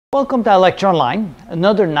Welcome to our lecture online.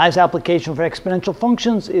 Another nice application for exponential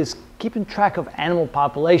functions is keeping track of animal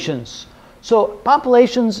populations. So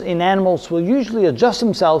populations in animals will usually adjust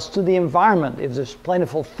themselves to the environment. If there's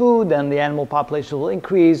plentiful food, then the animal population will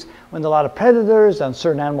increase. When there are a lot of predators, then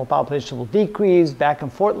certain animal populations will decrease, back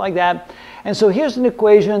and forth like that. And so here's an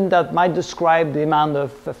equation that might describe the amount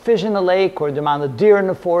of fish in the lake or the amount of deer in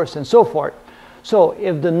the forest and so forth. So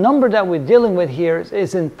if the number that we're dealing with here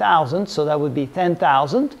is in thousands, so that would be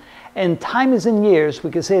 10,000, and time is in years, we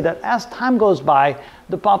can say that as time goes by,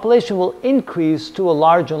 the population will increase to a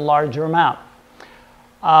larger and larger amount.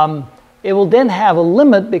 It will then have a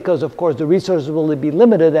limit because, of course, the resources will be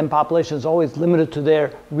limited and population is always limited to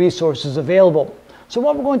their resources available. So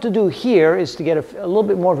what we're going to do here is to get a little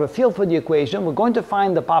bit more of a feel for the equation. We're going to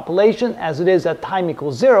find the population as it is at time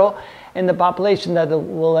equals 0, and the population that it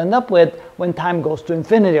will end up with when time goes to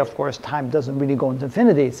infinity. Of course, time doesn't really go into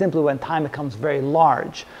infinity. It's simply when time becomes very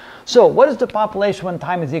large. So what is the population when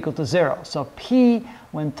time is equal to 0? So P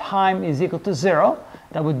when time is equal to 0,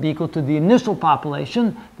 that would be equal to the initial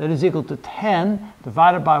population, that is equal to 10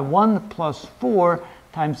 divided by 1 plus 4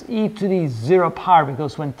 times e to the 0 power,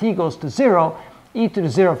 because when t goes to 0, e to the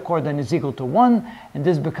 0, of course, then is equal to 1, and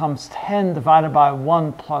this becomes 10 divided by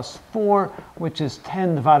 1 plus 4, which is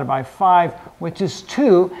 10 divided by 5, which is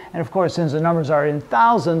 2. And of course, since the numbers are in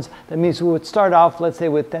thousands, that means we would start off, let's say,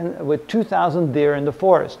 with 2,000 deer in the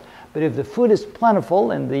forest. But if the food is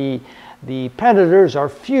plentiful and the predators are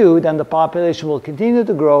few, then the population will continue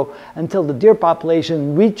to grow until the deer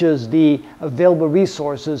population reaches the available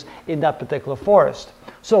resources in that particular forest.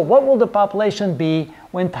 So what will the population be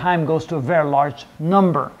when time goes to a very large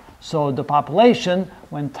number? So the population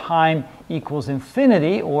when time equals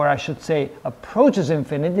infinity, or I should say approaches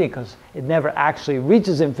infinity, because it never actually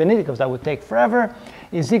reaches infinity, because that would take forever,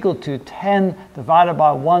 is equal to 10 divided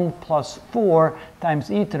by 1 plus 4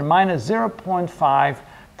 times e to the minus 0.5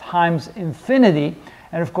 times infinity.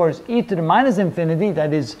 And of course, e to the minus infinity,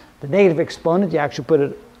 that is the negative exponent, you actually put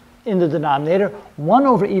it in the denominator. 1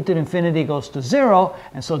 over e to the infinity goes to 0,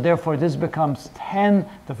 and so therefore this becomes 10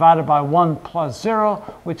 divided by 1 plus 0,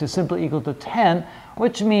 which is simply equal to 10,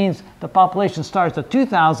 which means the population starts at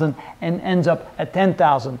 2,000 and ends up at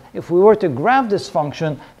 10,000. If we were to graph this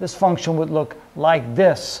function would look like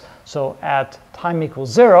this. So at time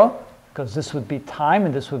equals 0, because this would be time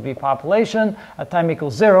and this would be population, at time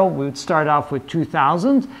equals 0, we would start off with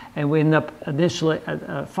 2,000 and we end up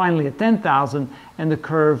finally at 10,000, and the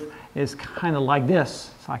curve is kind of like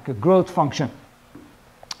this. It's like a growth function.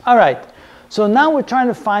 All right, so now we're trying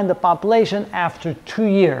to find the population after 2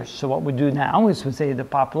 years. So what we do now is we say the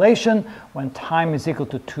population when time is equal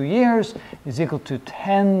to 2 years is equal to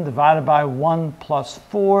 10 divided by 1 plus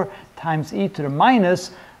 4 times e to the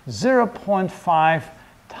minus 0.5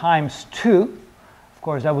 times 2. Of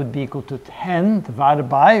course, that would be equal to 10 divided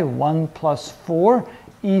by 1 plus 4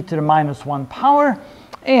 e to the minus 1 power.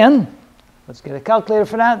 And let's get a calculator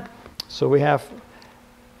for that. So we have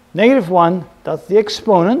negative 1, that's the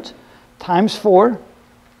exponent, times 4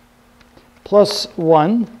 plus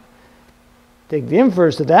 1. Take the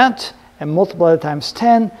inverse of that and multiply it times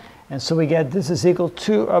 10. And so we get this is equal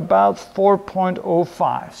to about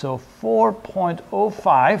 4.05. So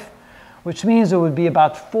 4.05, which means there would be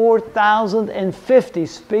about 4,050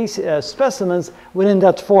 specimens within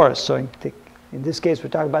that forest. So in this case, we're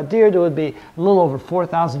talking about deer. There would be a little over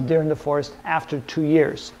 4,000 deer in the forest after 2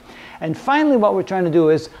 years. And finally, what we're trying to do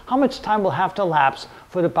is how much time will have to elapse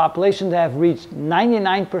for the population to have reached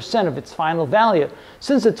 99% of its final value.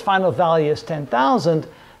 Since its final value is 10,000,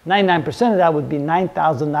 99% of that would be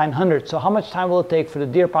 9,900. So how much time will it take for the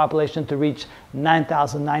deer population to reach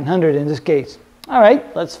 9,900 in this case? All right,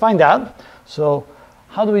 let's find out. So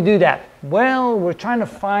how do we do that? Well, we're trying to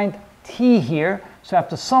find t here, so I have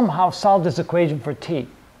to somehow solve this equation for t.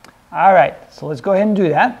 All right, so let's go ahead and do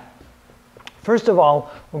that. First of all,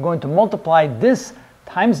 we're going to multiply this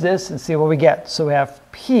times this and see what we get. So we have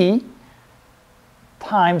p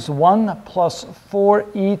times 1 plus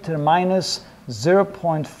 4e to the minus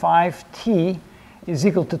 0.5 t is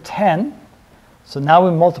equal to 10. So now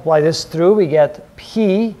we multiply this through, we get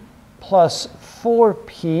p plus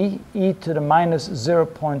 4p e to the minus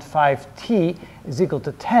 0.5 t is equal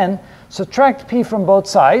to 10. Subtract p from both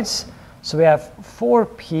sides. So we have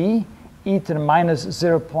 4p e to the minus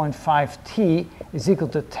 0.5 t is equal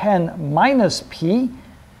to 10 minus p.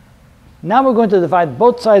 Now we're going to divide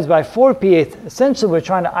both sides by 4p. Essentially, we're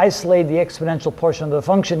trying to isolate the exponential portion of the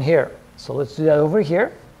function here. So let's do that over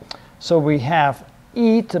here. So we have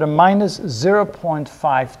e to the minus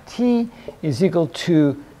 0.5 t is equal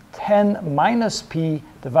to 10 minus p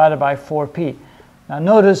divided by 4p. Now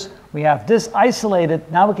notice we have this isolated.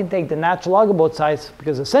 Now we can take the natural log of both sides,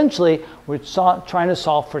 because essentially we're trying to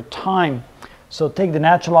solve for time. So take the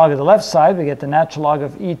natural log of the left side. We get the natural log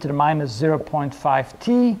of e to the minus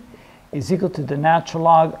 0.5t is equal to the natural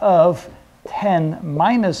log of 10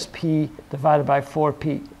 minus p divided by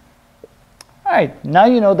 4p. All right, now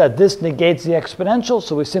you know that this negates the exponential,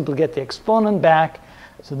 so we simply get the exponent back.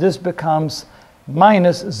 So this becomes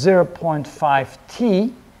minus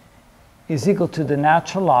 0.5t is equal to the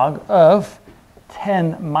natural log of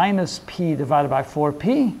 10 minus p divided by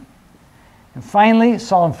 4p. And finally,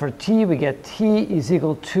 solving for t, we get t is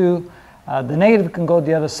equal to, the negative can go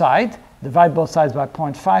the other side, divide both sides by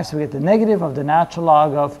 0.5, so we get the negative of the natural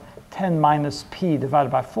log of 10 minus p divided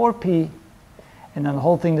by 4p, and then the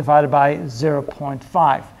whole thing divided by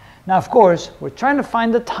 0.5. Now, of course, we're trying to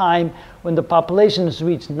find the time when the population has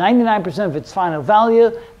reached 99% of its final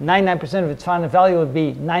value. 99% of its final value would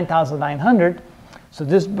be 9,900. So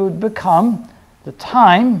this would become the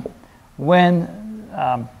time when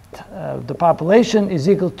the population is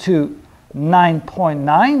equal to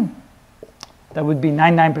 9.9. That would be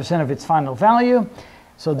 99% of its final value.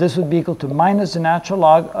 So this would be equal to minus the natural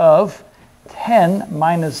log of 10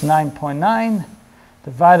 minus 9.9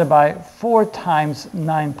 divided by 4 times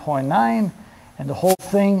 9.9, and the whole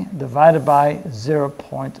thing divided by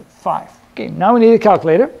 0.5. Okay, now we need a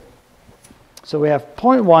calculator. So we have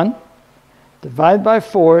 0.1 divided by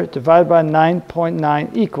 4 divided by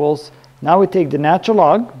 9.9 equals, now we take the natural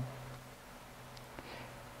log,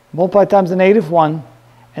 multiply times the negative 1,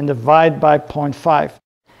 and divide by 0.5.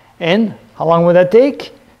 And how long would that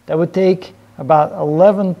take? That would take about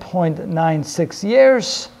 11.96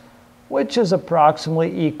 years, which is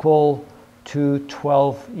approximately equal to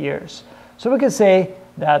 12 years. So we can say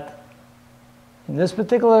that in this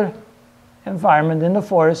particular environment in the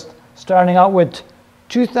forest, starting out with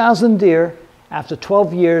 2,000 deer, after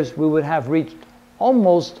 12 years we would have reached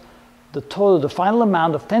almost the final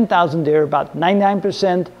amount of 10,000 deer, about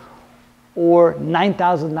 99%, or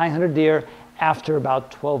 9,900 deer after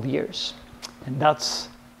about 12 years. And that's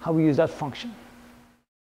how we use that function.